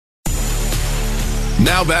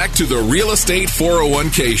Now back to the Real Estate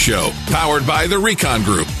 401k Show, powered by the Recon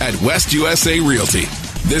Group at West USA Realty.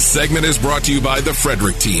 This segment is brought to you by the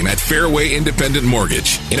Frederick team at Fairway Independent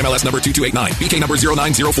Mortgage. NMLS number 2289. BK number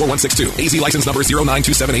 0904162. AZ license number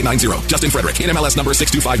 0927890. Justin Frederick. NMLS number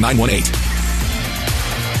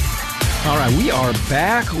 625918. All right, we are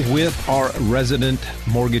back with our resident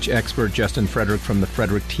mortgage expert, Justin Frederick from the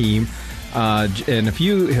Frederick team. And if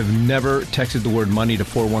you have never texted the word money to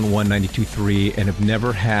 411-923 and have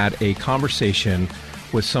never had a conversation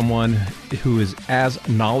with someone who is as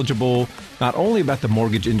knowledgeable not only about the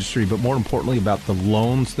mortgage industry, but more importantly about the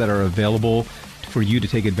loans that are available for you to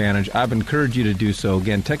take advantage, I've encouraged you to do so.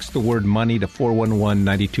 Again, text the word money to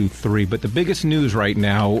 411-923. But the biggest news right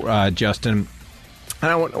now, Justin,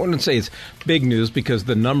 and I wouldn't say it's big news because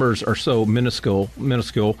the numbers are so minuscule,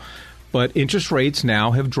 but interest rates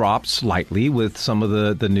now have dropped slightly with some of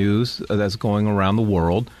the news that's going around the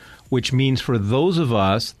world, which means for those of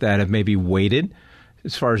us that have maybe waited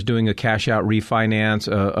as far as doing a cash-out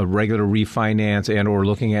refinance, a regular refinance, and or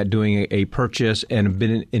looking at doing a purchase and have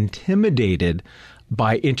been intimidated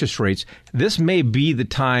by interest rates, this may be the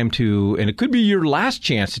time to, and it could be your last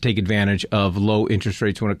chance to take advantage of low interest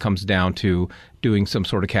rates when it comes down to doing some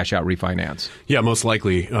sort of cash-out refinance. Yeah, most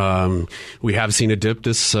likely. We have seen a dip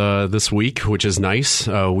this week, which is nice.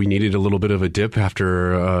 We needed a little bit of a dip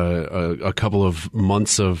after a couple of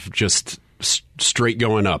months of just straight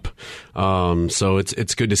going up. So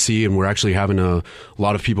it's good to see, and we're actually having a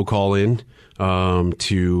lot of people call in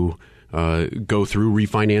to go through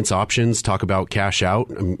refinance options, talk about cash out.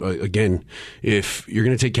 Again, if you're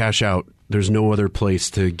going to take cash out, there's no other place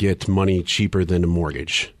to get money cheaper than a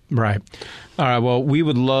mortgage. Right. All right. Well, we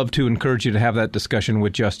would love to encourage you to have that discussion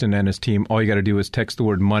with Justin and his team. All you got to do is text the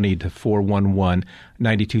word money to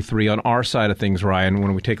 411-923. On our side of things, Ryan,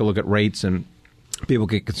 when we take a look at rates and people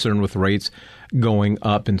get concerned with rates going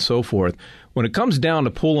up and so forth, when it comes down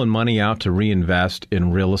to pulling money out to reinvest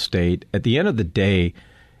in real estate, at the end of the day,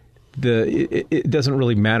 it doesn't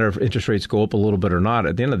really matter if interest rates go up a little bit or not.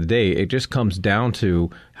 At the end of the day, it just comes down to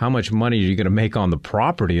how much money are you going to make on the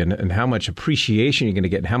property and how much appreciation you're going to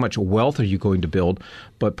get and how much wealth are you going to build.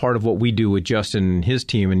 But part of what we do with Justin and his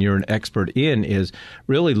team, and you're an expert in, is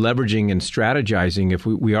really leveraging and strategizing. If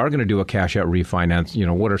we are going to do a cash out refinance,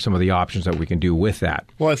 what are some of the options that we can do with that?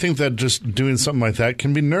 Well, I think that just doing something like that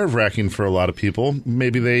can be nerve-wracking for a lot of people.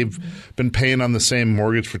 Maybe they've been paying on the same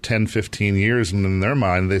mortgage for 10, 15 years, and in their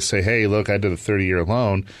mind they say, hey, look, I did a 30-year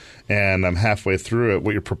loan, and I'm halfway through it.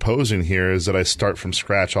 What you're proposing here is that I start from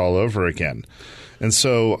scratch all over again. And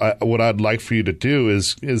so what I'd like for you to do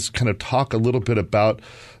is kind of talk a little bit about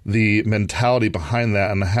the mentality behind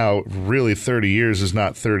that and how really 30 years is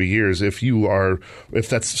not 30 years if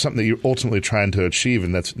that's something that you're ultimately trying to achieve,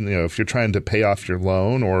 and that's if you're trying to pay off your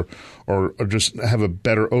loan or just have a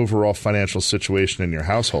better overall financial situation in your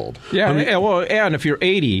household. Yeah, and if you're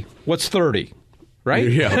 80, what's 30?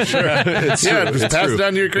 Right? Yeah, sure. Just pass it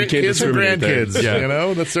down to your kids and grandkids.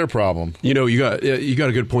 Yeah. That's their problem. You got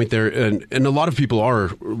a good point there, and a lot of people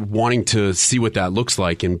are wanting to see what that looks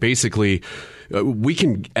like, and basically, we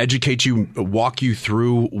can educate you, walk you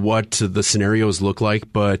through what the scenarios look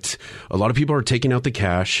like, but a lot of people are taking out the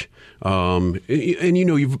cash. And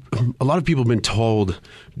a lot of people have been told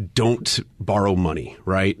don't borrow money,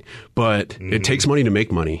 right? But it takes money to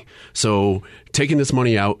make money. So taking this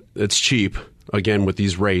money out, it's cheap. Again, with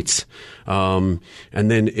these rates. And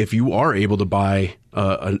then if you are able to buy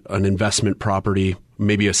an investment property,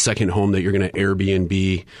 maybe a second home that you're going to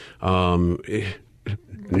Airbnb,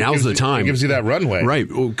 now's the time. It gives you that runway. Right.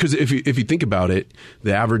 Because if you think about it,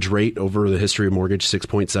 the average rate over the history of mortgage,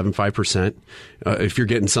 6.75%. If you're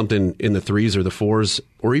getting something in the 3s or the 4s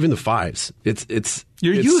or even the 5s, it's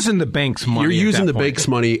using the bank's money. You're using the bank's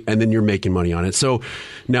money, and then you're making money on it. So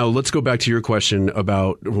now let's go back to your question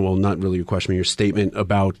about, well, not really your question, but your statement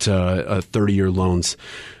about 30-year loans.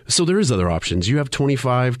 So there is other options. You have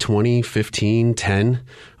 25, 20, 15, 10.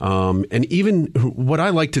 And even what I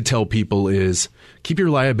like to tell people is keep your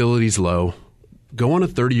liabilities low, go on a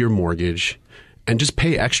 30-year mortgage, and just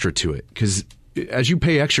pay extra to it. Because as you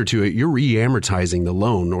pay extra to it, you're re-amortizing the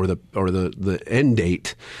loan or the end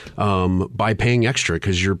date by paying extra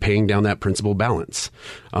because you're paying down that principal balance.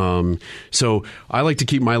 So I like to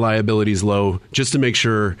keep my liabilities low just to make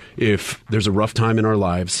sure if there's a rough time in our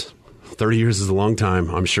lives, 30 years is a long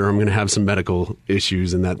time. I'm sure I'm going to have some medical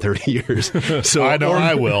issues in that 30 years. So I know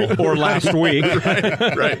I will. Or last week.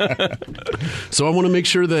 right. So I want to make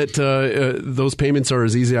sure that those payments are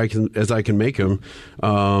as easy as I can make them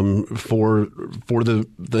for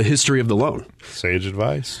the history of the loan. Sage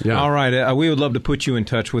advice. Yeah. All right. We would love to put you in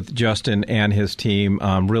touch with Justin and his team.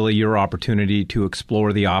 Really your opportunity to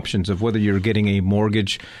explore the options of whether you're getting a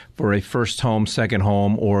mortgage for a first home, second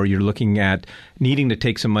home, or you're looking at needing to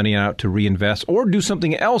take some money out to reinvest or do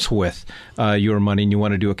something else with your money and you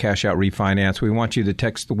want to do a cash out refinance. We want you to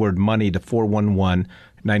text the word money to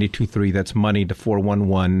 411-923. That's money to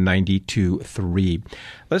 411-923.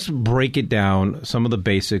 Let's break it down, some of the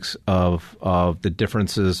basics of the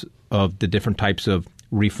differences of the different types of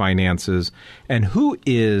refinances and who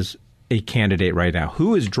is a candidate right now,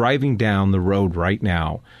 who is driving down the road right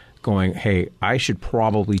now going, hey, I should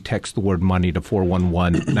probably text the word money to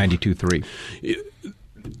 411-923.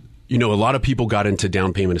 You know, a lot of people got into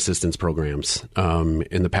down payment assistance programs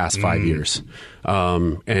in the past 5 years.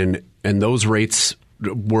 And those rates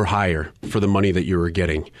were higher for the money that you were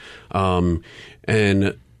getting. And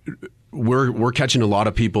we're catching a lot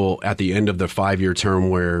of people at the end of the 5-year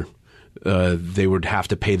term where they would have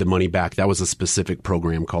to pay the money back. That was a specific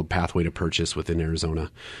program called Pathway to Purchase within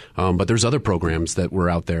Arizona. But there's other programs that were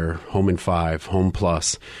out there, Home in 5, Home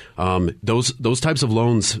Plus. Those types of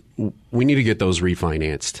loans, we need to get those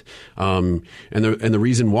refinanced. And the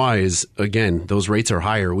reason why is, again, those rates are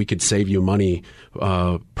higher. We could save you money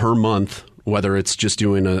per month, whether it's just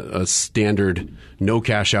doing a standard no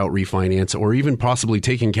cash out refinance or even possibly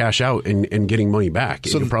taking cash out and getting money back.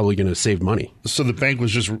 So you're probably going to save money. So the bank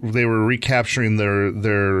was they were recapturing their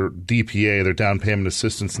DPA, their down payment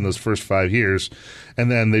assistance in those first 5 years,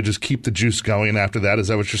 and then they just keep the juice going after that. Is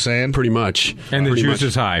that what you're saying? Pretty much. And the juice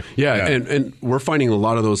is high. Yeah. And we're finding a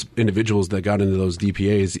lot of those individuals that got into those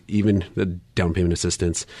DPAs, even the down payment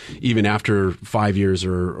assistance, even after 5 years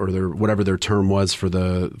or whatever their term was for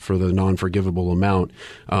the non-forgivable amount,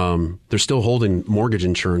 they're still holding mortgage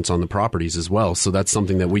insurance on the properties as well. So that's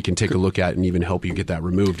something that we can take a look at and even help you get that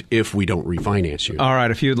removed if we don't refinance you. All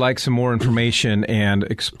right. If you'd like some more information and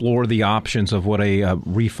explore the options of what a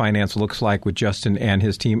refinance looks like with Justin and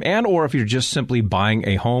his team, and or if you're just simply buying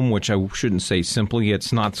a home, which I shouldn't say simply,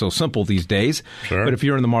 it's not so simple these days. Sure. But if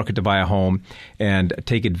you're in the market to buy a home and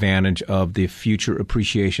take advantage of the future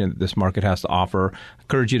appreciation that this market has to offer, I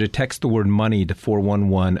encourage you to text the word money to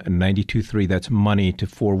 411-923. That's money to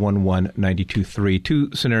 411-923.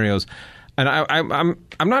 Two scenarios. And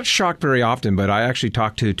I'm not shocked very often, but I actually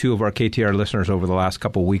talked to two of our KTR listeners over the last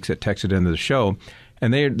couple of weeks that texted into the show,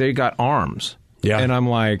 and they got ARMs. Yeah. And I'm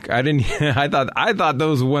like, I thought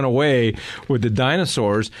those went away with the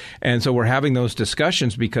dinosaurs. And so we're having those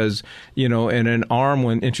discussions because, you know, in an ARM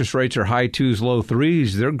when interest rates are high 2s, low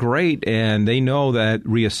 3s, they're great. And they know that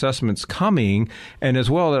reassessment's coming. And as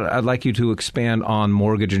well, I'd like you to expand on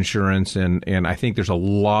mortgage insurance. And I think there's a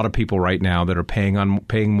lot of people right now that are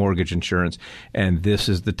paying mortgage insurance. And this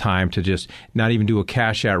is the time to just not even do a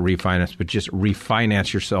cash out refinance, but just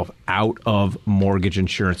refinance yourself out of mortgage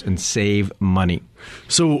insurance and save money.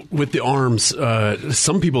 So with the ARMs,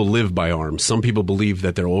 some people live by ARMs. Some people believe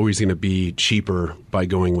that they're always going to be cheaper by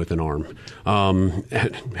going with an ARM.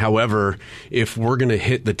 However, if we're going to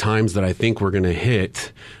hit the times that I think we're going to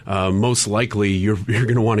hit, most likely you're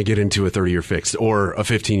going to want to get into a 30-year fixed or a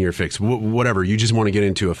 15-year fixed, whatever. You just want to get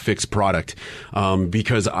into a fixed product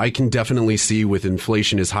because I can definitely see with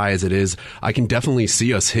inflation as high as it is, I can definitely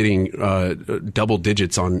see us hitting double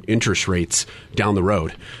digits on interest rates down the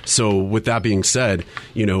road. So with that being said,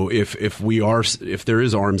 you know, if there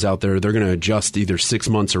is ARMs out there, they're going to adjust either 6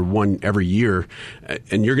 months or one every year,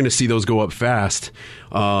 and you're going to see those go up fast.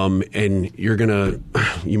 And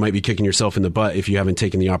you might be kicking yourself in the butt if you haven't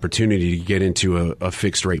taken the opportunity to get into a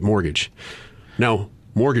fixed rate mortgage. Now,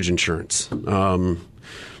 mortgage insurance.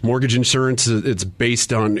 Mortgage insurance, it's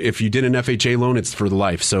based on if you did an FHA loan, it's for the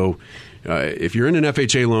life. So if you're in an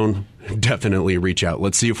FHA loan, definitely reach out.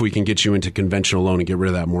 Let's see if we can get you into conventional loan and get rid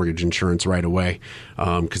of that mortgage insurance right away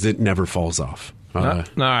because it never falls off.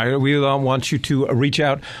 No, we want you to reach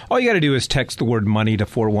out. All you got to do is text the word money to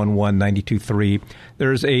 411-923.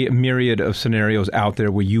 There's a myriad of scenarios out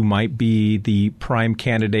there where you might be the prime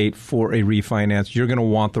candidate for a refinance. You're going to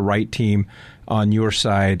want the right team on your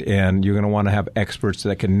side, and you're going to want to have experts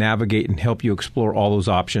that can navigate and help you explore all those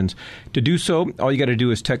options. To do so, all you got to do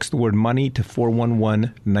is text the word money to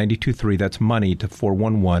 411-923. That's money to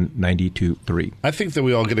 411-923. I think that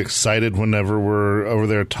we all get excited whenever we're over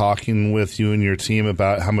there talking with you and your team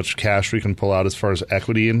about how much cash we can pull out as far as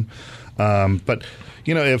equity. And But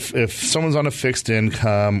if someone's on a fixed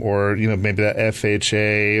income, or maybe that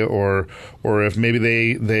FHA, or if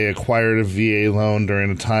maybe they acquired a VA loan during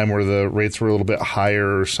a time where the rates were a little bit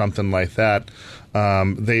higher or something like that,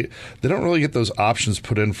 they don't really get those options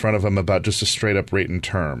put in front of them about just a straight up rate and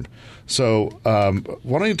term. So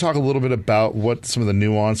why don't you talk a little bit about what some of the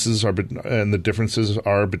nuances are and the differences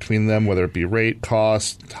are between them, whether it be rate,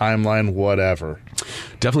 cost, timeline, whatever.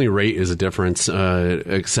 Definitely rate is a difference,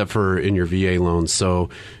 except for in your VA loans. So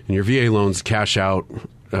in your VA loans, cash out,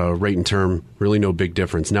 rate and term, really no big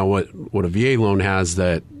difference. Now what a VA loan has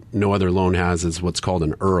that no other loan has is what's called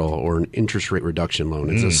an IRRRL, or an interest rate reduction loan.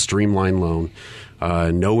 It's a streamlined loan,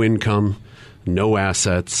 no income, no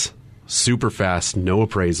assets, super fast, no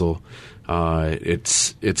appraisal.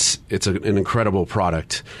 It's an incredible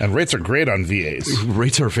product. And rates are great on VAs.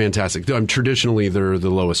 Rates are fantastic. Traditionally, they're the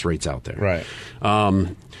lowest rates out there. Right. FHA,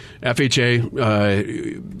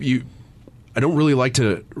 I don't really like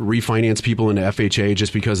to refinance people into FHA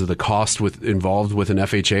just because of the cost involved with an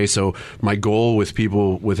FHA. So my goal with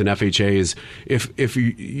people with an FHA is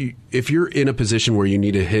if you're in a position where you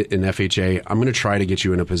need to hit an FHA, I'm going to try to get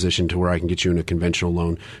you in a position to where I can get you in a conventional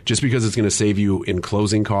loan, just because it's going to save you in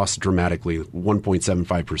closing costs dramatically,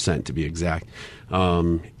 1.75% to be exact.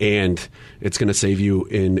 And it's going to save you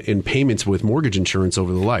in payments with mortgage insurance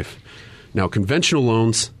over the life. Now, conventional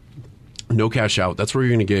loans, no cash out. That's where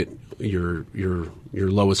you're going to get your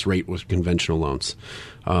lowest rate with conventional loans.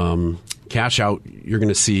 Cash out, you're going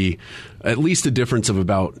to see at least a difference of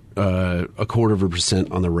about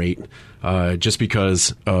 0.25% on the rate, just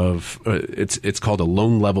because of it's called a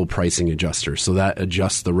loan level pricing adjuster. So that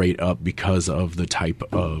adjusts the rate up because of the type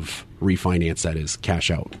of refinance that is cash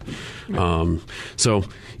out. So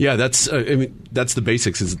yeah, that's the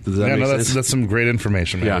basics. Does that make sense? That's some great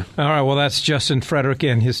information, man. Yeah. All right. Well, that's Justin Frederick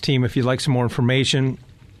and his team. If you'd like some more information,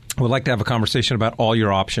 we'd like to have a conversation about all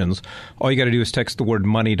your options. All you got to do is text the word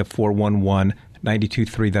money to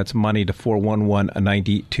 411-923. That's money to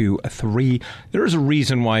 411-923. There is a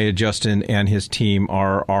reason why Justin and his team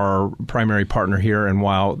are our primary partner here, and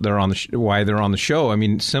why they're on the show. I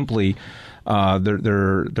mean, simply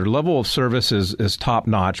their level of service is top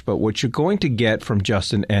notch. But what you're going to get from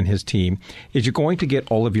Justin and his team is you're going to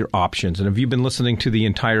get all of your options. And if you've been listening to the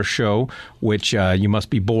entire show, which you must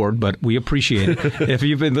be bored, but we appreciate it. If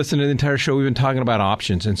you've been listening to the entire show, we've been talking about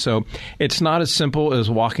options. And so it's not as simple as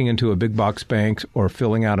walking into a big box bank or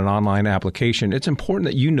filling out an online application. It's important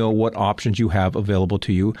that you know what options you have available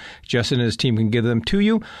to you. Justin and his team can give them to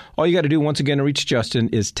you. All you got to do, once again, to reach Justin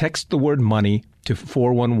is text the word money to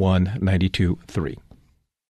 411-923.